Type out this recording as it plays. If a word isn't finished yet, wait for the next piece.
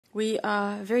We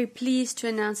are very pleased to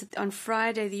announce that on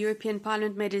Friday, the European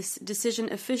Parliament made a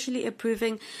decision officially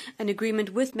approving an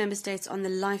agreement with Member States on the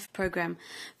LIFE programme.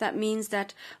 That means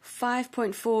that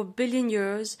 5.4 billion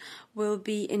euros will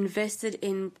be invested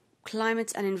in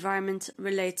climate and environment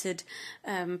related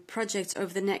projects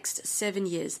over the next 7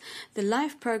 years. The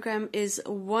LIFE programme is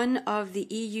one of the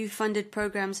EU funded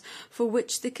programmes for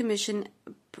which the Commission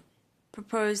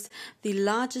proposed the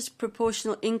largest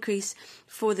proportional increase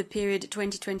for the period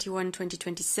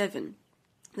 2021-2027.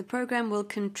 The programme will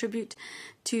contribute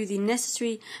to the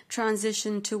necessary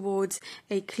transition towards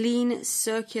a clean,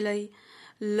 circular,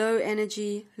 low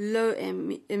energy, low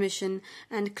emission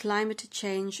and climate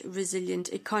change resilient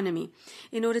economy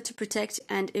in order to protect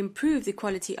and improve the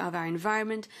quality of our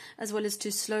environment as well as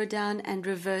to slow down and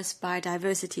reverse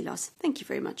biodiversity loss. Thank you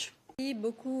very much.